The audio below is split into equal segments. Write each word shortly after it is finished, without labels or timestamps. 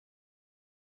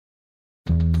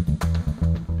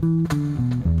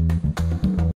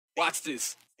Watch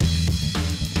this.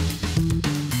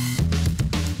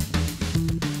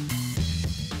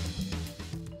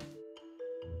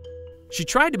 She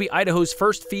tried to be Idaho's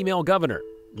first female governor.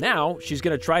 Now she's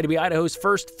going to try to be Idaho's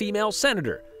first female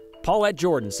senator. Paulette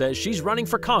Jordan says she's running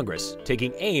for Congress,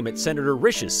 taking aim at Senator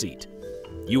Rish's seat.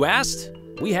 You asked?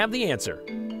 We have the answer.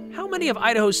 How many of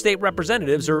Idaho's state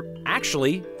representatives are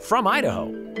actually from Idaho?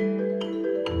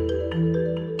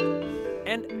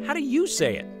 And how do you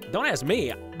say it? Don't ask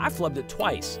me. I flubbed it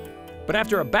twice. But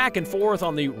after a back and forth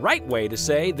on the right way to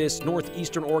say this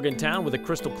northeastern Oregon town with a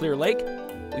crystal clear lake,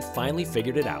 we finally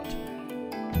figured it out.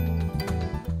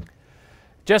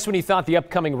 Just when you thought the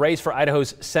upcoming race for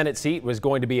Idaho's Senate seat was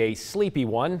going to be a sleepy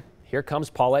one, here comes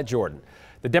Paulette Jordan,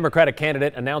 the Democratic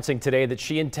candidate, announcing today that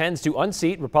she intends to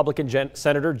unseat Republican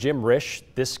Senator Jim Rish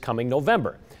this coming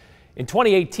November. In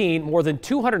 2018, more than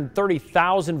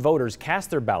 230,000 voters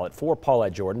cast their ballot for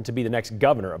Paulette Jordan to be the next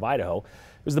governor of Idaho.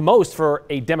 It was the most for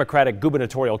a Democratic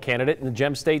gubernatorial candidate in the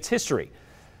Gem State's history.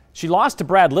 She lost to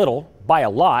Brad Little by a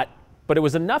lot, but it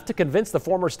was enough to convince the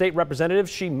former state representative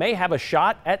she may have a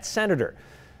shot at senator.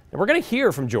 And we're going to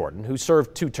hear from Jordan, who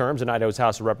served 2 terms in Idaho's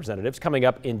House of Representatives, coming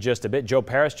up in just a bit. Joe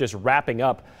Parris just wrapping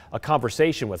up a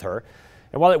conversation with her.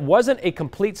 And while it wasn't a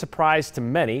complete surprise to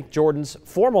many, Jordan's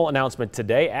formal announcement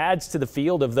today adds to the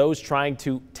field of those trying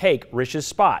to take Rish's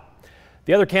spot.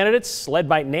 The other candidates, led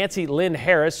by Nancy Lynn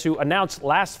Harris, who announced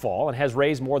last fall and has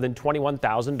raised more than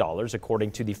 $21,000,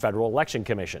 according to the Federal Election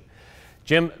Commission.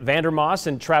 Jim Vandermoss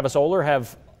and Travis Oler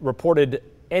have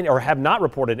not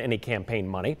reported any campaign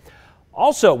money.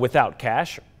 Also without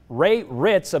cash, Ray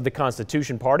Ritz of the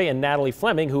Constitution Party and Natalie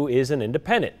Fleming, who is an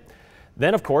independent.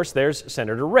 Then, of course, there's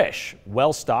Senator Rish,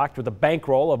 well-stocked with a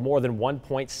bankroll of more than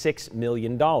 $1.6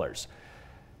 million.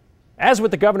 As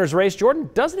with the governor's race, Jordan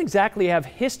doesn't exactly have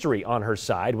history on her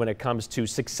side when it comes to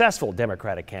successful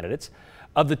Democratic candidates.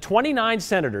 Of the 29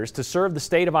 senators to serve the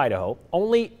state of Idaho,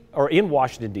 in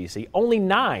Washington, D.C., only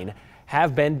 9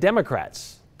 have been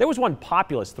Democrats. There was one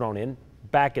populist thrown in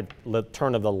back at the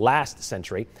turn of the last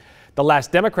century. The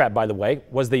last Democrat, by the way,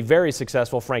 was the very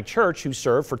successful Frank Church, who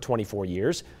served for 24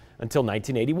 years until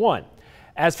 1981.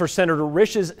 As for Senator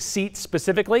Rish's seat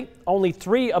specifically, only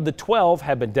 3 of the 12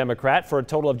 have been Democrat for a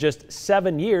total of just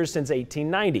 7 years since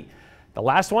 1890. The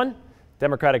last one,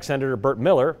 Democratic Senator Burt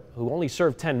Miller, who only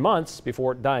served 10 months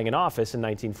before dying in office in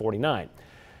 1949.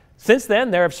 Since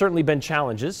then, there have certainly been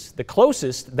challenges. The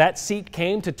closest that seat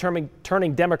came to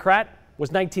turning Democrat was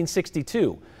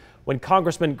 1962, when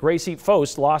Congressman Gracie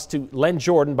Fost lost to Len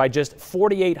Jordan by just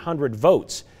 4,800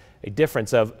 votes, a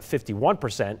difference of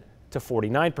 51% to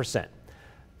 49%.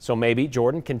 So maybe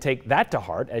Jordan can take that to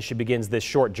heart as she begins this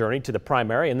short journey to the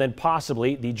primary and then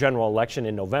possibly the general election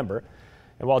in November.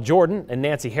 And while Jordan and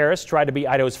Nancy Harris tried to be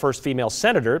Idaho's first female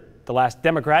senator, the last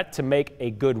Democrat to make a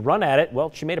good run at it,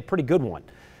 well, she made a pretty good one.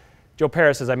 Joe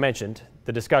Parris, as I mentioned,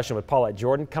 the discussion with Paulette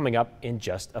Jordan coming up in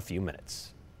just a few minutes.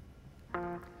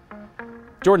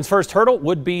 Jordan's first hurdle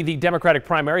would be the Democratic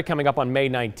primary coming up on May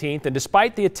 19th. And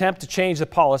despite the attempt to change the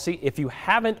policy, if you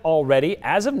haven't already,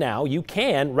 as of now, you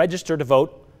can register to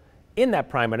vote in that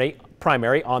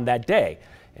primary on that day.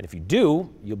 And if you do,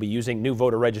 you'll be using new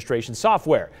voter registration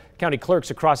software. County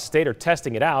clerks across the state are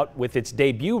testing it out with its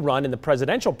debut run in the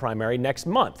presidential primary next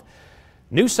month.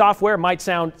 New software might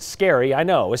sound scary, I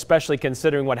know, especially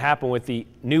considering what happened with the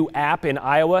new app in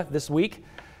Iowa this week.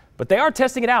 But they are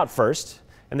testing it out first.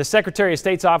 And the Secretary of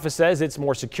State's office says it's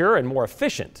more secure and more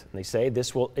efficient. And they say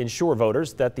this will ensure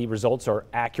voters that the results are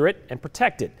accurate and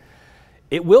protected.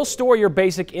 It will store your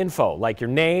basic info, like your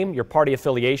name, your party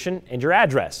affiliation, and your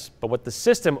address. But what the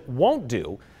system won't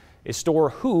do is store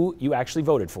who you actually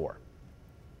voted for.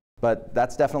 But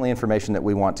that's definitely information that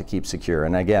we want to keep secure.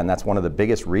 And again, that's one of the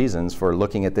biggest reasons for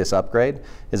looking at this upgrade,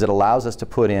 is it allows us to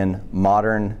put in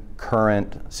modern,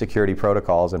 current security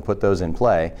protocols and put those in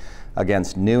play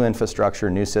against new infrastructure,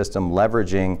 new system,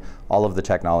 leveraging all of the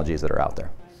technologies that are out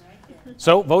there.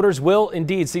 So voters will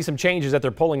indeed see some changes at their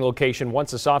polling location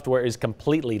once the software is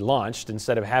completely launched.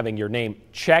 Instead of having your name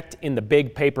checked in the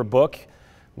big paper book,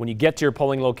 when you get to your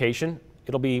polling location,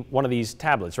 it'll be one of these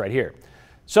tablets right here.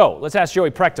 So let's ask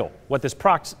Joey Prechtl what this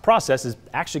process is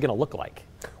actually going to look like.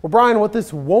 Well, Brian, what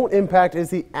this won't impact is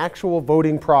the actual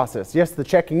voting process. Yes, the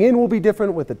checking in will be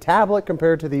different with the tablet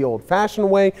compared to the old-fashioned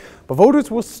way, but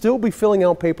voters will still be filling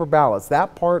out paper ballots.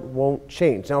 That part won't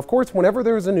change. Now, of course, whenever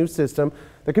there is a new system,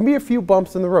 there can be a few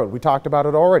bumps in the road. We talked about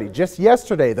it already. Just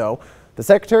yesterday, though, The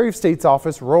Secretary of State's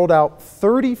office rolled out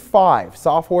 35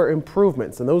 software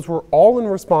improvements, and those were all in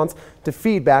response to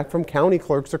feedback from county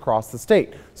clerks across the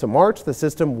state. So March, the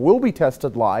system will be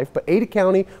tested live, but Ada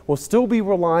County will still be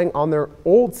relying on their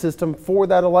old system for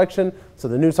that election. So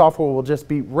the new software will just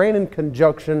be ran in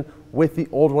conjunction with the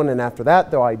old one, and after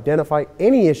that they'll identify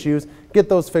any issues, get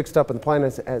those fixed up, and the plan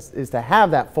is to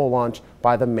have that full launch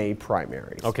by the May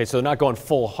primaries. Okay, so they're not going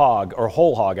full hog, or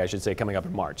whole hog I should say, coming up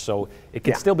in March, so it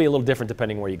can still be a little different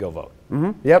depending where you go vote.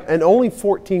 Yep, and only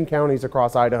 14 counties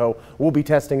across Idaho will be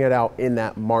testing it out in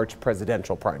that March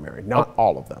presidential primary, not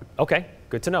all of them. Okay,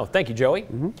 good to know. Thank you, Joey.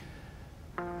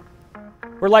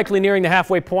 We're likely nearing the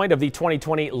halfway point of the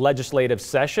 2020 legislative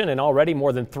session, and already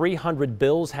more than 300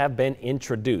 bills have been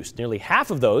introduced. Nearly half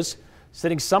of those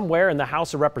sitting somewhere in the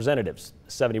House of Representatives.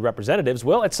 70 representatives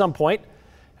will, at some point,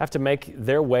 have to make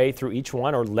their way through each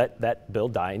one or let that bill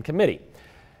die in committee.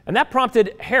 And that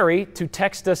prompted Harry to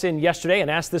text us in yesterday and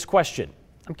ask this question.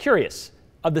 I'm curious,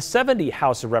 of the 70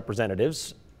 House of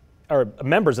Representatives, or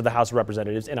members of the House of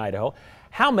Representatives in Idaho,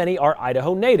 how many are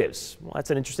Idaho natives? Well,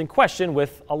 that's an interesting question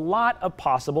with a lot of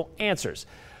possible answers.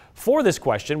 For this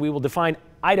question, we will define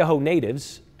Idaho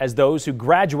natives as those who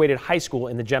graduated high school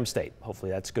in the Gem State.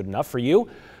 Hopefully that's good enough for you.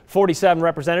 47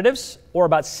 representatives, or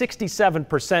about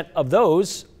 67% of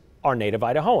those, are native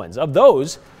Idahoans. Of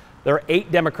those, there are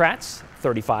 8 Democrats,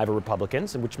 35 are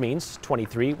Republicans, which means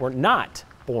 23 were not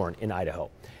born in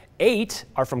Idaho. 8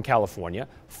 are from California,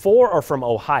 4 are from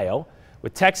Ohio,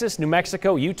 with Texas, New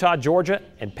Mexico, Utah, Georgia,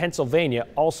 and Pennsylvania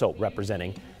also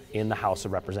representing in the House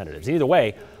of Representatives. Either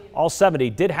way, all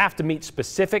 70 did have to meet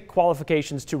specific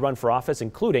qualifications to run for office,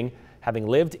 including having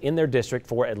lived in their district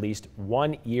for at least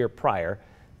 1 year prior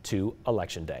to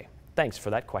Election Day. Thanks for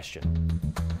that question.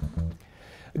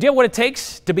 Do you have what it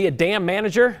takes to be a dam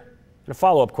manager? And a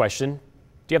follow-up question,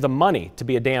 do you have the money to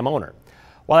be a dam owner?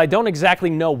 While I don't exactly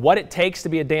know what it takes to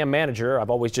be a dam manager, I've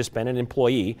always just been an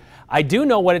employee, I do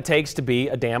know what it takes to be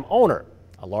a dam owner,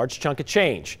 a large chunk of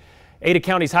change. Ada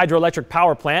County's hydroelectric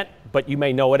power plant, but you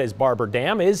may know it as Barber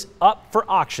Dam, is up for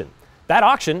auction. That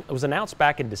auction was announced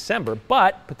back in December,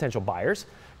 but potential buyers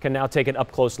can now take an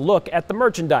up-close look at the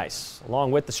merchandise.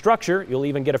 Along with the structure, you'll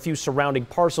even get a few surrounding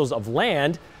parcels of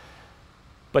land,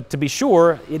 but to be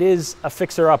sure, it is a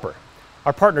fixer-upper.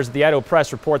 Our partners at the Idaho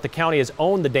Press report the county has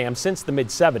owned the dam since the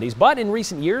mid-70s, but in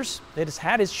recent years, it has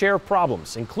had its share of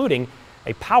problems, including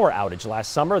a power outage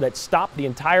last summer that stopped the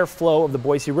entire flow of the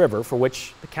Boise River, for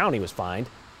which the county was fined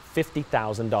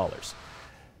 $50,000.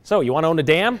 So you want to own a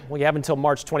dam? Well, you have until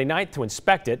March 29th to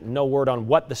inspect it. No word on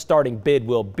what the starting bid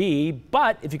will be,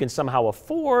 but if you can somehow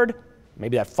afford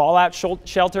maybe that fallout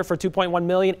shelter for $2.1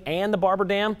 million and the Barber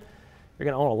Dam, you're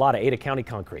going to own a lot of Ada County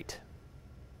concrete.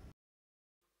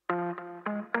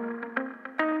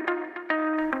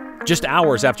 Just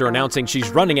hours after announcing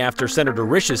she's running after Senator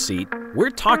Rish's seat,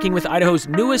 we're talking with Idaho's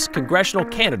newest congressional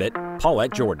candidate,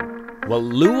 Paulette Jordan.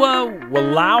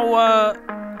 Wallowa,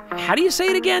 how do you say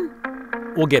it again?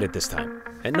 We'll get it this time.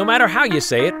 And no matter how you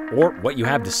say it or what you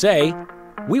have to say,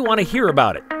 we want to hear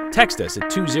about it. Text us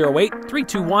at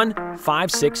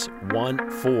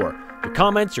 208-321-5614. Your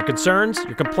comments, your concerns,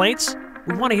 your complaints,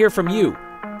 we want to hear from you.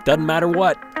 Doesn't matter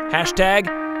what. Hashtag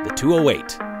the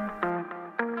 208.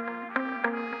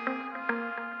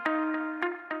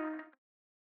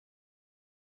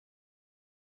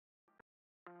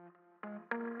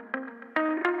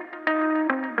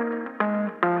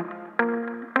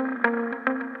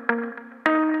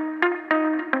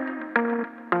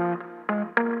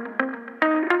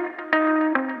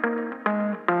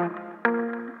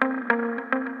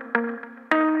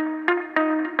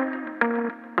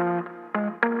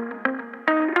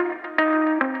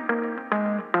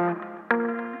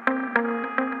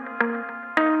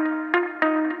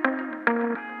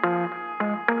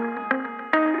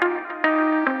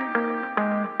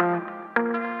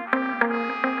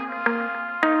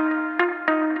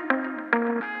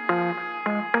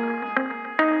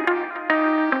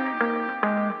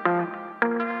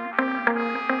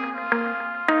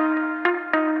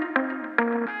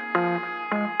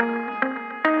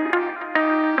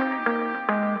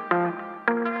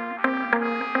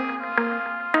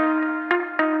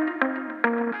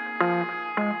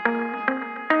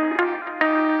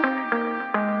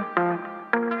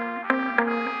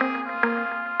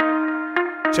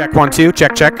 Check 1 2,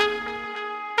 check check.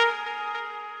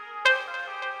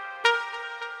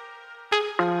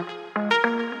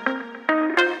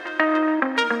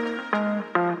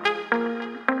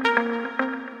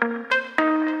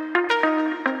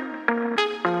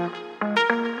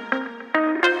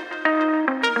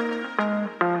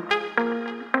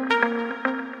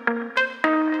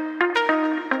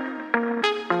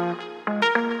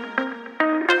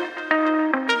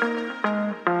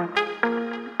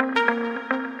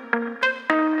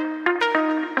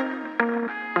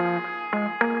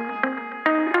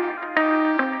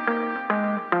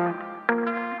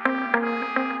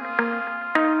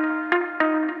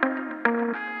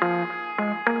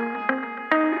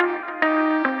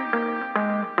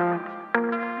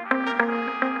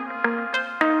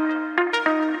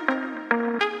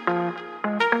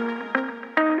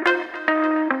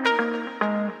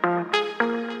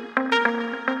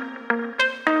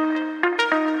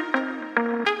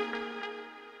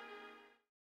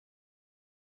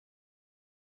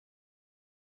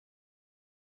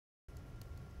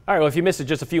 All right, well, if you missed it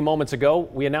just a few moments ago,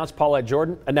 we announced Paulette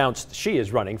Jordan announced she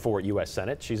is running for U.S.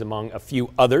 Senate. She's among a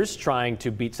few others trying to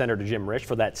beat Senator Jim Rish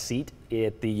for that seat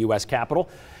at the U.S. Capitol.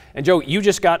 And Joe, you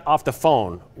just got off the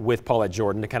phone with Paulette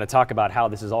Jordan to kind of talk about how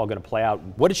this is all going to play out.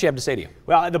 What did she have to say to you?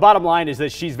 Well, the bottom line is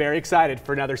that she's very excited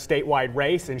for another statewide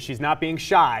race, and she's not being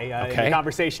shy. In the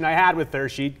conversation I had with her,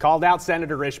 she called out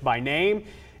Senator Rish by name,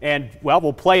 and, well,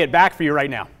 we'll play it back for you right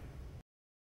now.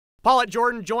 Paulette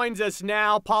Jordan joins us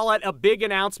now. Paulette, a big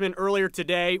announcement earlier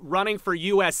today, running for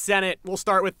U.S. Senate. We'll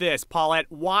start with this. Paulette,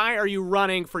 why are you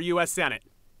running for U.S. Senate?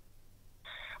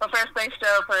 Well, first, thanks,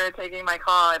 Joe, for taking my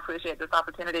call. I appreciate this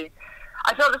opportunity.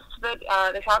 I feel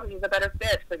this topic is a better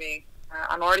fit for me.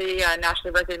 I'm already a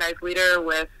nationally recognized leader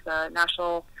with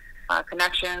national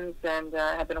connections and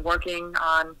have been working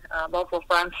on multiple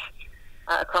fronts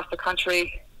across the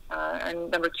country. And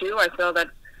number two, I feel that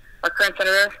our current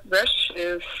Senator Rish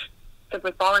is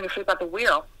simply falling asleep at the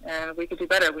wheel, and we could do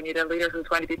better. We need a leader who's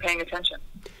going to be paying attention.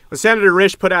 Well, Senator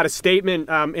Rish put out a statement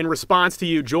in response to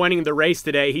you joining the race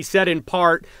today. He said in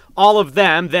part, all of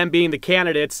them being the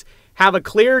candidates, have a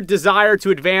clear desire to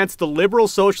advance the liberal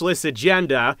socialist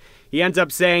agenda. He ends up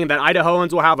saying that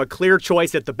Idahoans will have a clear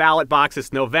choice at the ballot box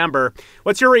this November.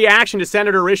 What's your reaction to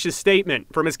Senator Rish's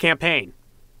statement from his campaign?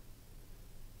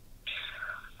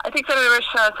 I think Senator Rish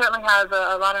certainly has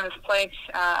a lot on his plate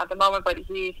at the moment, but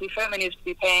he certainly needs to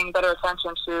be paying better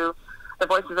attention to the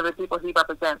voices of the people he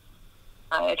represents.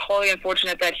 It's wholly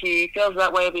unfortunate that he feels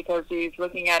that way because he's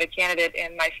looking at a candidate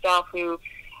in myself who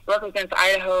represents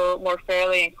Idaho more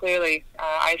fairly and clearly.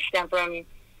 I stem from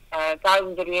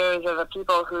thousands of years of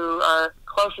people who are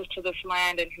closest to this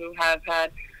land and who have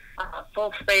had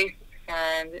full faith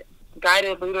and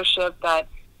guided leadership that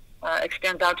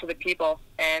extends out to the people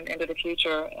and into the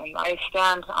future. And I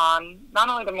stand on not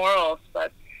only the morals,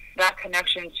 but that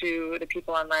connection to the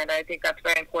people on land. I think that's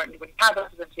very important when you have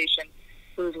representation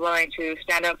who's willing to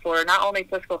stand up for not only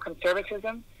fiscal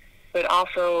conservatism, but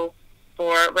also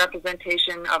for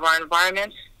representation of our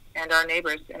environment and our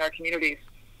neighbors and our communities.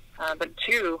 But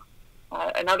two,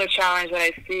 another challenge that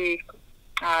I see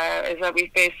is that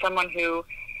we face someone who,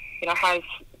 has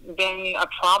been a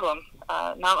problem,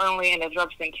 not only in his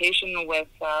representation with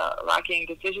lacking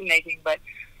decision-making, but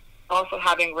also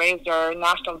having raised our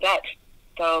national debt.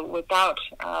 So without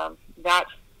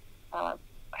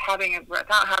having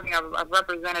a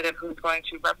representative who's going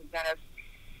to represent us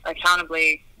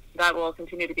accountably, that will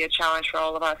continue to be a challenge for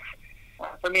all of us.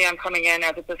 For me, I'm coming in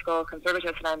as a fiscal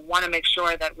conservative, and I want to make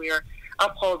sure that we are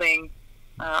upholding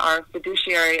our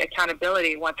fiduciary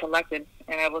accountability once elected,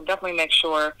 and I will definitely make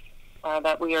sure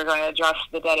that we are going to address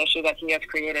the debt issue that he has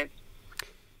created.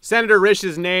 Senator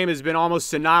Rish's name has been almost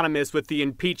synonymous with the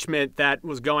impeachment that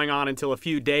was going on until a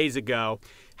few days ago.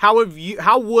 How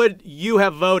would you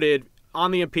have voted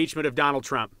on the impeachment of Donald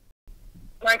Trump?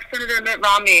 Like Senator Mitt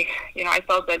Romney, I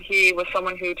felt that he was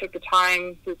someone who took the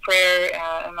time through prayer,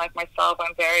 and like myself,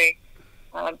 I'm very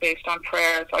based on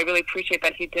prayer, so I really appreciate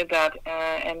that he did that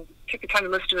and took the time to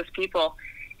listen to his people,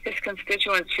 his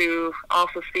constituents who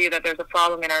also see that there's a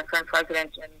problem in our current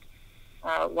president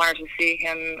and wanted to see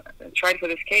him tried for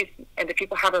this case. And the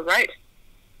people have a right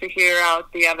to hear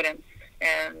out the evidence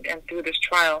and through this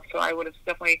trial. So I would have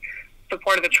definitely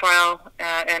supported the trial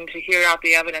and to hear out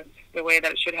the evidence the way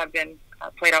that it should have been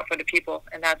played out for the people.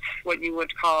 And that's what you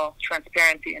would call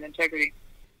transparency and integrity.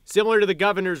 Similar to the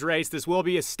governor's race, this will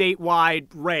be a statewide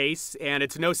race, and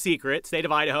it's no secret. State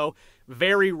of Idaho,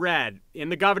 very red. In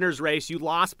the governor's race, you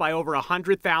lost by over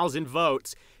 100,000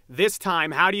 votes. This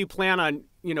time, how do you plan on,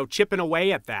 chipping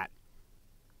away at that?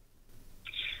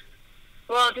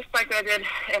 Well, just like I did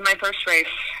in my first race,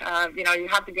 you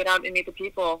have to get out and meet the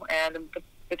people, and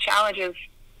the challenge is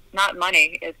not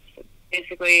money. It's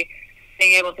basically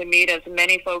being able to meet as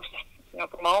many folks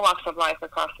from all walks of life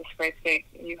across this great state.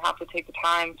 You have to take the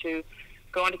time to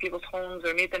go into people's homes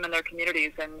or meet them in their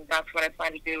communities, and that's what I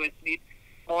plan to do, is meet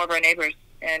more of our neighbors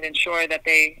and ensure that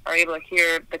they are able to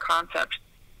hear the concept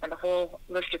and the whole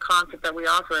list of concepts that we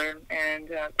offer, and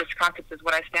this concept is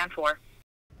what I stand for.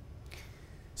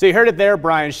 So you heard it there,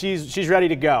 Brian. She's ready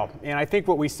to go. And I think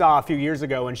what we saw a few years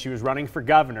ago when she was running for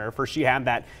governor, first she had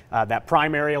that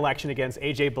primary election against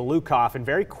A.J. Belukoff, and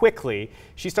very quickly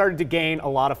she started to gain a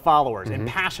lot of followers and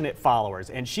passionate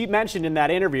followers. And she mentioned in that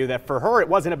interview that for her it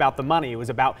wasn't about the money, it was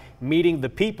about meeting the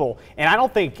people. And I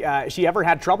don't think she ever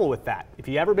had trouble with that. If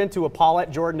you ever been to a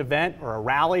Paulette Jordan event or a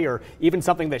rally or even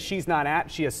something that she's not at,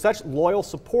 she has such loyal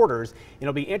supporters.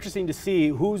 It'll be interesting to see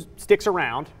who sticks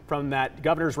around from that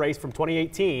governor's race from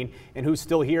 2018 and who's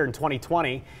still here in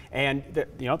 2020. And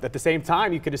at the same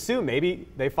time, you could assume maybe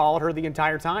they followed her the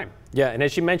entire time. Yeah, and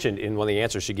as she mentioned in one of the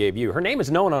answers she gave you, her name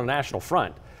is known on a national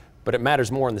front. But it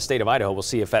matters more in the state of Idaho. We'll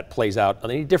see if that plays out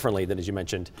any differently than, as you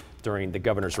mentioned, during the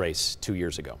governor's race 2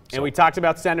 years ago. And we talked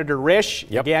about Senator Rish.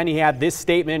 Yep. Again, he had this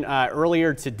statement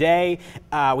earlier today.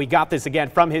 We got this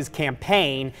again from his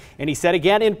campaign. And he said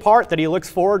again, in part, that he looks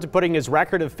forward to putting his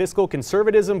record of fiscal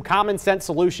conservatism, common sense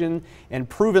solution, and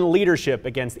proven leadership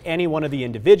against any one of the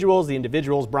individuals. The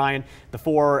individuals, Brian, the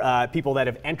 4 people that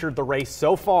have entered the race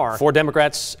so far. 4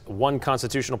 Democrats, 1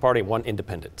 constitutional party, 1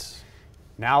 independent.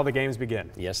 Now the games begin.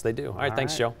 Yes, they do. All right,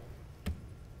 thanks, Joe.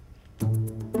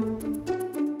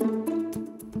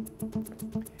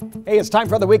 Hey, it's time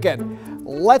for the weekend.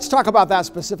 Let's talk about that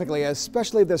specifically,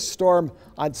 especially this storm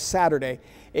on Saturday.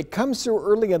 It comes through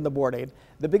early in the morning.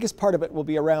 The biggest part of it will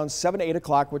be around 7, 8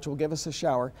 o'clock, which will give us a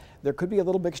shower. There could be a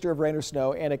little mixture of rain or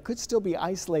snow, and it could still be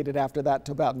isolated after that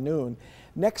to about noon.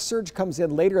 Next surge comes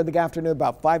in later in the afternoon,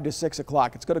 about 5 to 6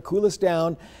 o'clock. It's going to cool us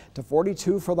down to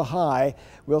 42 for the high.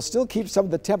 We'll still keep some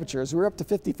of the temperatures. We're up to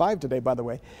 55 today, by the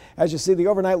way. As you see, the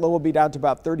overnight low will be down to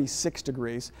about 36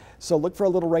 degrees. So look for a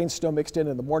little rain snow mixed in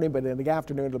the morning, but in the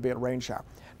afternoon, it'll be a rain shower.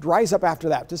 Dries up after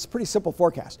that. This is a pretty simple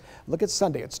forecast. Look at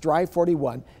Sunday. It's dry,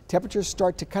 41. Temperatures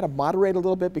start to kind of moderate a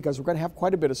little bit because we're going to have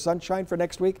quite a bit of sunshine for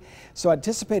next week. So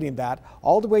anticipating that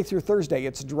all the way through Thursday,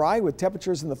 it's dry with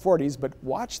temperatures in the 40s, but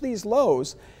watch these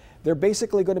lows. They're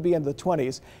basically going to be in the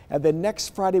 20s. And then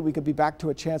next Friday, we could be back to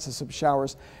a chance of some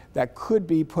showers that could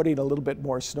be putting a little bit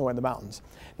more snow in the mountains.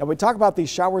 Now, we talk about these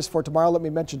showers for tomorrow. Let me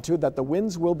mention, too, that the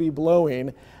winds will be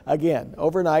blowing again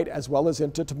overnight as well as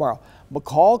into tomorrow.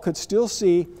 McCall could still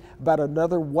see about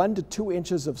another 1 to 2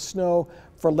 inches of snow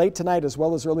for late tonight as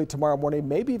well as early tomorrow morning,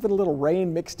 maybe even a little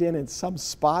rain mixed in some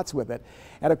spots with it.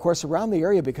 And of course, around the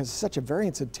area, because it's such a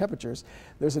variance in temperatures,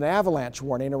 there's an avalanche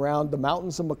warning around the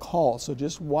mountains of McCall, so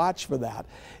just watch for that.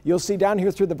 You'll see down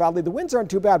here through the valley, the winds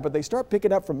aren't too bad, but they start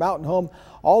picking up from Mountain Home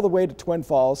all the way to Twin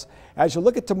Falls. As you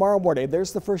look at tomorrow morning,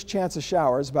 there's the first chance of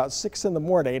showers about 6 in the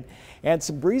morning, and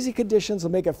some breezy conditions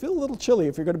will make it feel a little chilly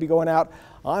if you're going to be going out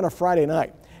on a Friday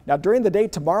night. Now, during the day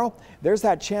tomorrow, there's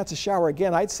that chance of shower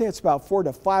again. I'd say it's about 4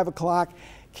 to 5 o'clock.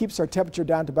 Keeps our temperature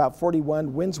down to about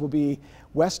 41. Winds will be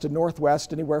west to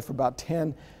northwest, anywhere from about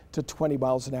 10 to 20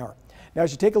 miles an hour. Now,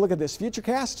 as you take a look at this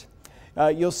futurecast,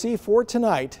 you'll see for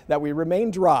tonight that we remain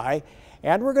dry,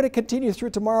 and we're going to continue through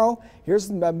tomorrow.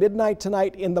 Here's midnight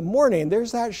tonight. In the morning,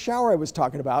 there's that shower I was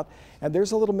talking about, and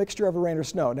there's a little mixture of rain or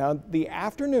snow. Now, in the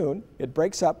afternoon, it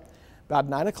breaks up about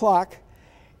 9 o'clock.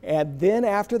 And then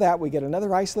after that, we get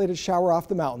another isolated shower off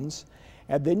the mountains.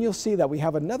 And then you'll see that we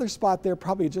have another spot there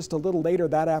probably just a little later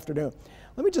that afternoon.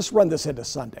 Let me just run this into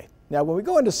Sunday. Now, when we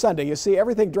go into Sunday, you see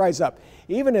everything dries up,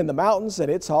 even in the mountains,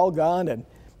 and it's all gone. And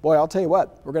boy, I'll tell you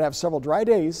what, we're going to have several dry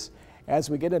days as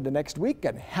we get into next week,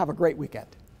 and have a great weekend.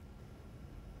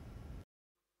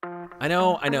 I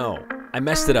know. I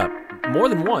messed it up more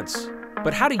than once.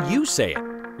 But how do you say it?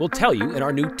 We'll tell you in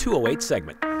our new 208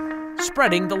 segment.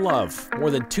 Spreading the love more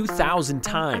than 2,000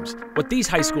 times. What these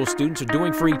high school students are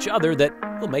doing for each other that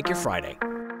will make your Friday.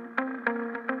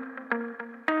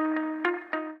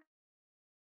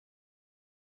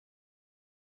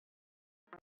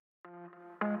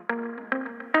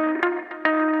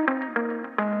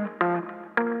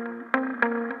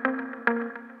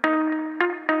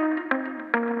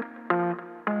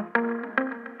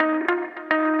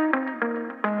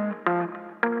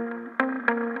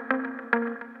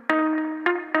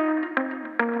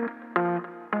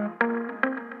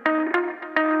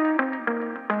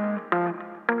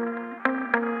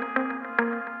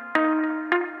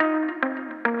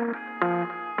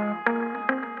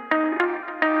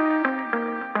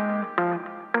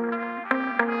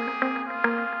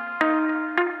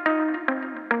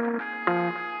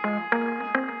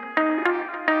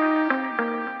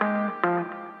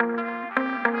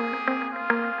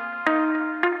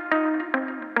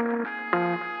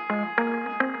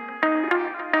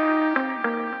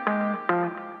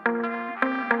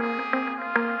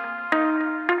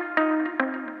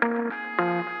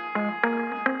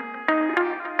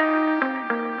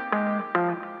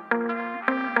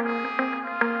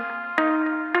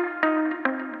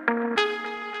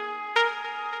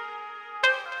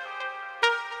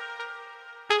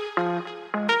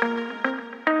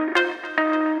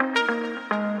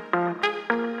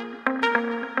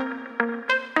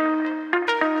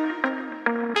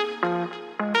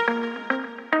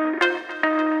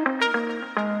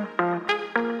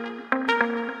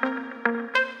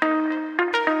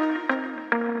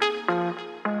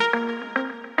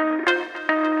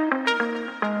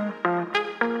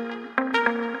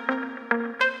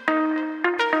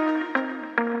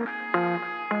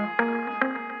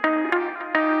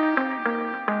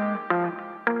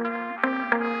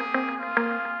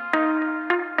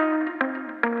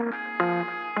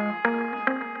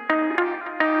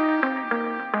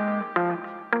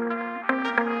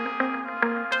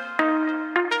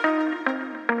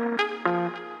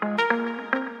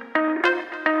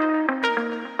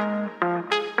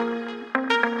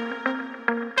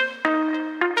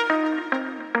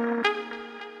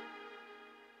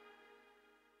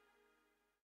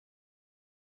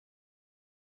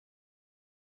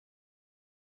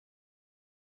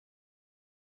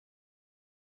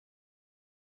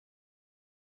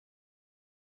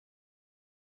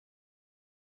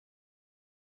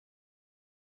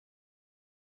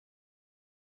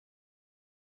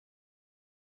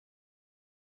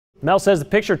 Mel says the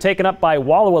picture taken up by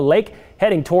Wallowa Lake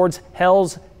heading towards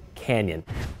Hell's Canyon.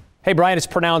 Hey, Brian, it's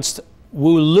pronounced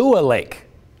Wallowa Lake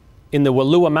in the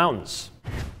Wallowa Mountains.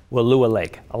 Wallowa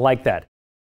Lake. I like that.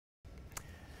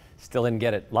 Still didn't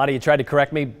get it. A lot of you tried to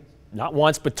correct me. Not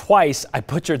once, but twice. I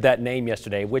butchered that name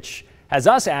yesterday, which has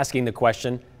us asking the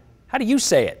question, how do you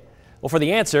say it? Well, for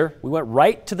the answer, we went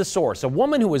right to the source. A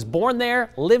woman who was born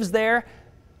there, lives there,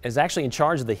 is actually in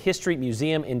charge of the history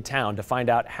museum in town to find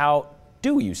out how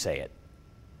do you say it.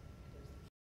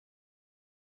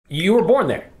 You were born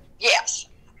there? Yes.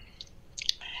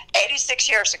 86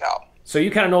 years ago. So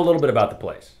you kind of know a little bit about the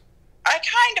place? I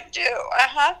kind of do,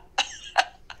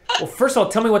 Well, first of all,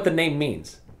 tell me what the name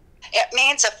means. It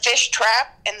means a fish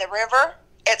trap in the river.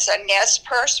 It's a Nez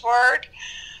Perce word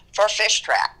for fish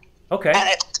trap. Okay. And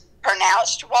it's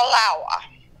pronounced Wallowa.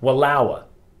 Wallowa.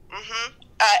 Mm-hmm.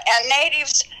 And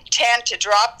natives tend to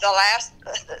drop the last,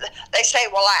 they say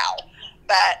Wallow,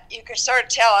 but you can sort of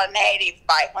tell a native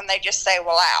by when they just say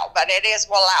Wallow, but it is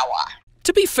Wallowa.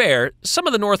 To be fair, some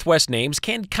of the Northwest names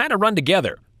can kind of run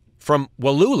together. From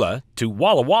Wallula to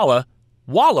Walla Walla,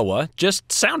 Wallowa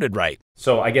just sounded right.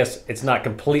 So I guess it's not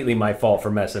completely my fault for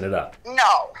messing it up. No,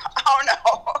 oh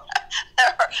no.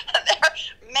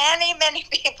 Many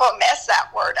people mess that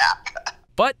word up.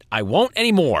 But I won't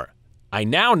anymore. I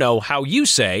now know how you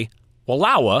say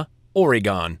Wallowa,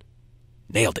 Oregon.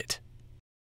 Nailed it.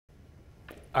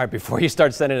 All right, before you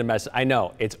start sending a message, I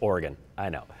know, it's Oregon. I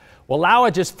know.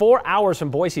 Wallowa, just 4 hours from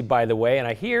Boise, by the way, and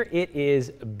I hear it is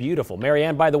beautiful.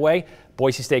 Marianne, by the way,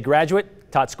 Boise State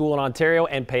graduate, taught school in Ontario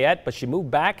and Payette, but she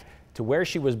moved back to where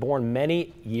she was born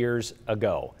many years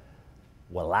ago.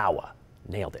 Wallowa.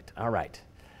 Nailed it. All right.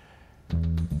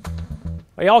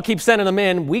 Well, y'all keep sending them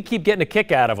in. We keep getting a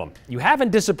kick out of them. You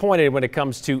haven't disappointed when it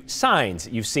comes to signs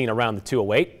you've seen around the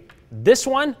 208. This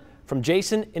one from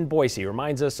Jason in Boise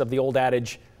reminds us of the old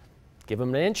adage, give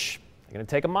them an inch, they're going to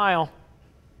take a mile.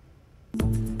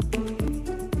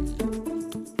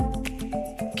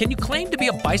 Can you claim to be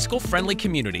a bicycle-friendly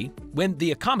community when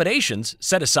the accommodations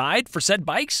set aside for said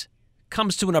bikes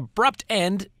comes to an abrupt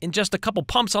end in just a couple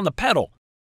pumps on the pedal?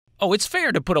 Oh, it's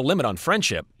fair to put a limit on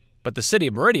friendship, but the city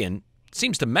of Meridian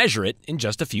seems to measure it in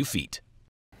just a few feet.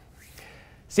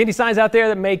 See any signs out there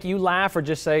that make you laugh or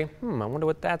just say, I wonder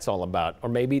what that's all about? Or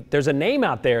maybe there's a name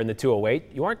out there in the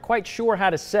 208 you aren't quite sure how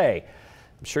to say.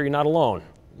 I'm sure you're not alone.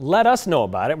 Let us know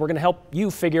about it. We're going to help you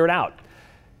figure it out.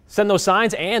 Send those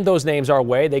signs and those names our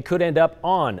way. They could end up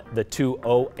on the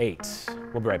 208.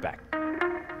 We'll be right back.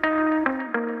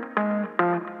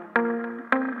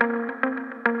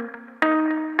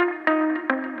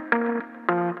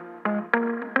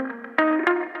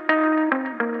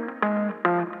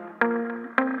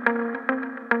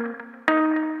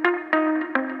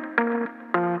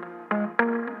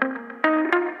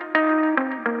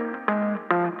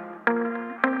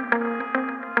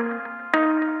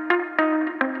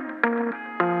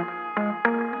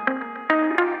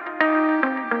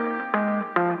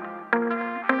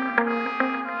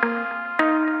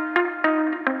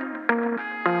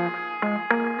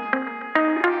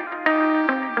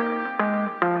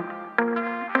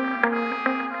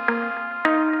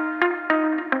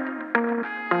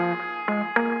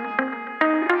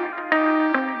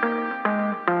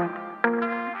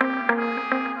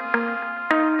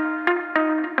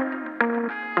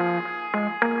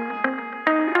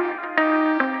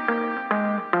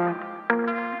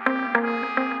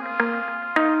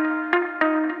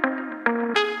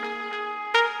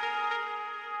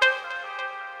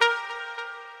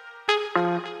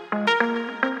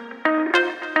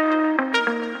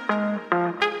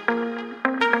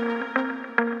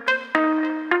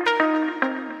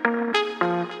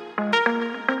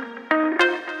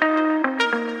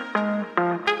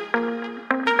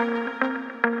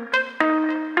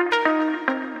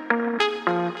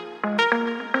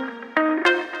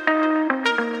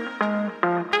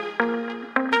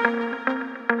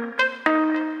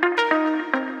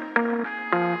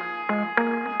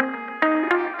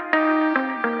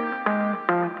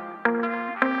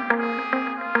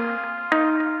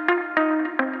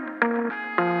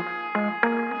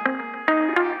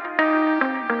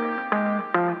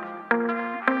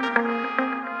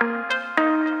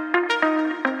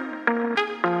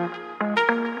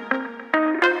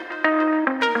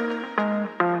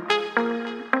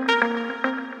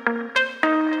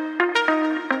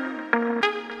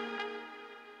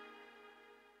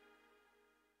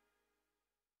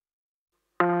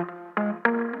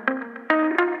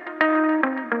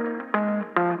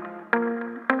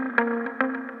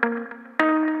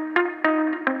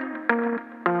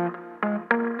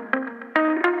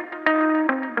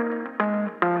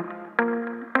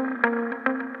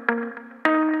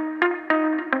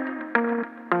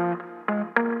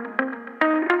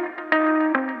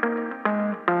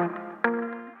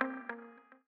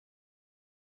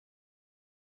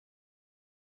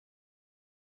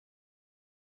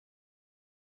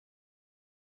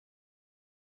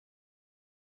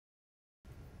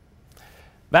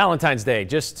 Valentine's Day,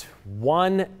 just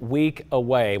 1 week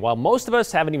away. While most of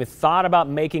us haven't even thought about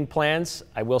making plans,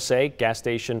 I will say gas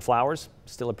station flowers,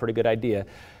 still a pretty good idea.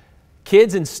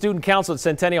 Kids and student council at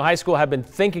Centennial High School have been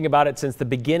thinking about it since the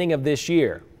beginning of this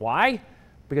year. Why?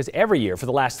 Because every year for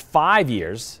the last 5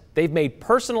 years, they've made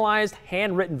personalized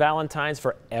handwritten Valentines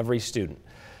for every student.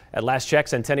 At last check,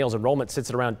 Centennial's enrollment sits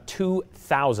at around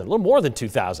 2,000, a little more than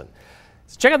 2,000.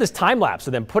 So check out this time lapse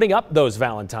of them putting up those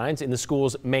Valentines in the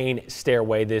school's main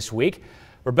stairway this week.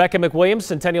 Rebecca McWilliams,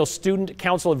 Centennial Student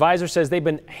Council Advisor, says they've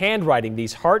been handwriting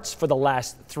these hearts for the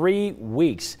last 3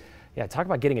 weeks. Yeah, talk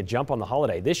about getting a jump on the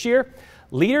holiday. This year,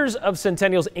 leaders of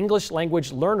Centennial's English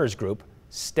Language Learners Group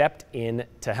stepped in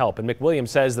to help. And McWilliams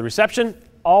says the reception,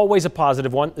 always a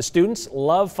positive one. The students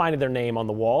love finding their name on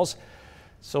the walls.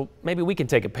 So maybe we can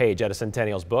take a page out of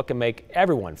Centennial's book and make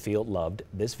everyone feel loved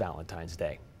this Valentine's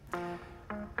Day.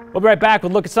 We'll be right back.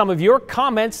 We'll look at some of your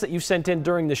comments that you sent in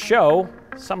during the show.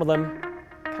 Some of them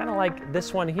kind of like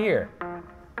this one here.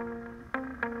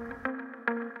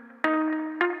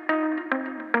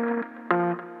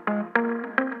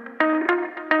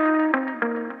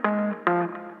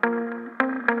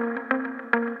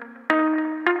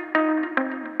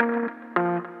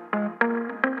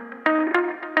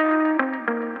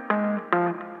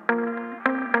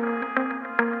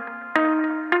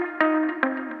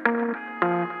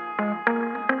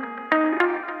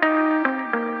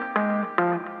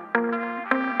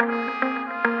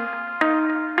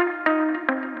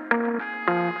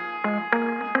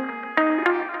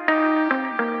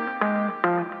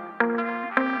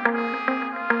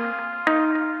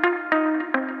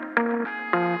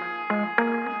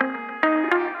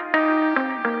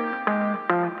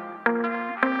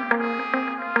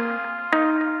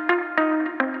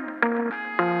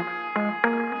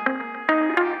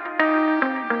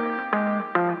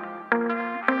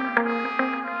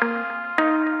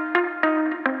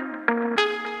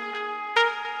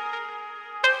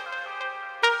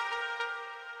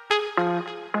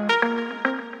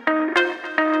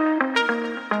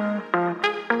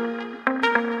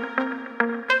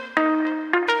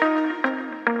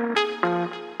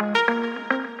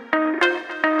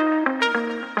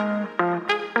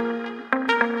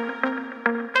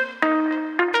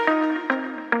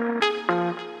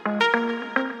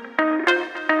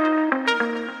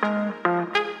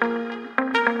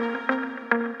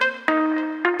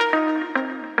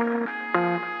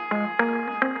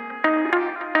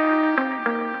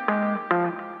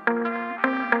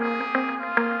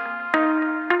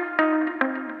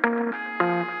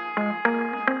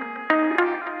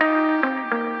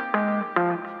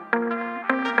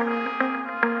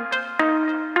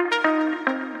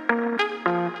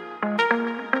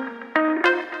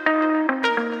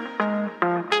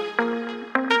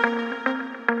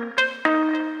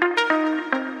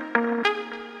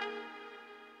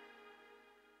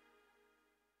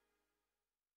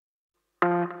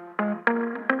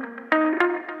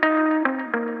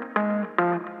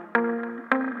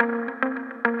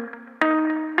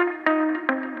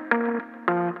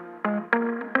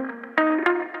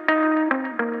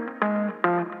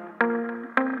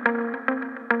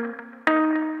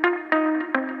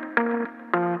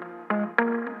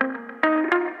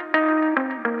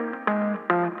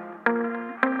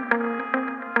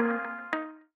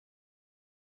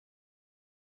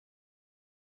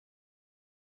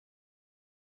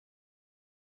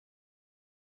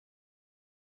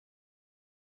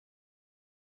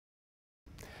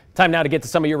 Time now to get to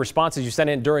some of your responses you sent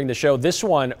in during the show. This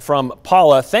one from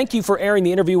Paula. Thank you for airing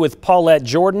the interview with Paulette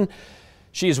Jordan.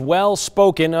 She is well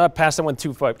spoken. Past that one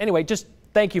too far. Anyway, just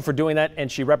thank you for doing that. And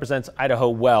she represents Idaho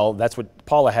well. That's what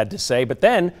Paula had to say. But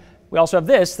then we also have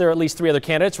this. There are at least 3 other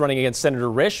candidates running against Senator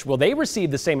Rish. Will they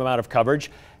receive the same amount of coverage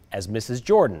as Mrs.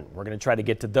 Jordan? We're going to try to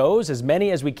get to those, as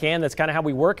many as we can. That's kind of how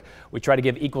we work. We try to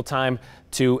give equal time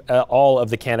to all of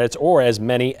the candidates, or as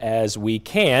many as we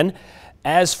can.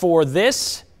 As for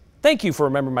this, thank you for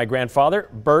remembering my grandfather,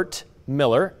 Burt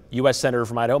Miller, U.S. Senator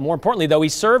from Idaho. More importantly, though, he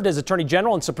served as Attorney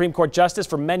General and Supreme Court Justice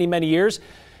for many, many years.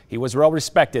 He was well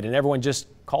respected, and everyone just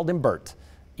called him Burt,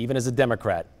 even as a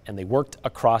Democrat, and they worked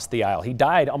across the aisle. He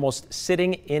died almost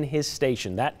sitting in his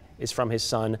station. That is from his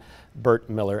son, Burt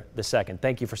Miller II.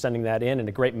 Thank you for sending that in, and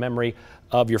a great memory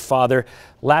of your father.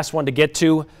 Last one to get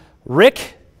to.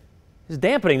 Rick is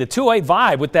dampening the 2-8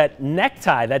 vibe with that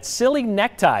necktie, that silly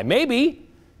necktie. Maybe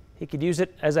he could use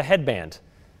it as a headband.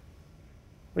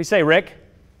 What do you say, Rick?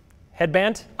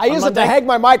 Headband? I use it to hang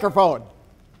my microphone.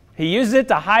 He uses it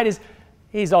to hide his...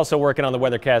 He's also working on the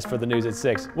weathercast for the news at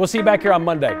 6. We'll see you back here on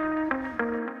Monday.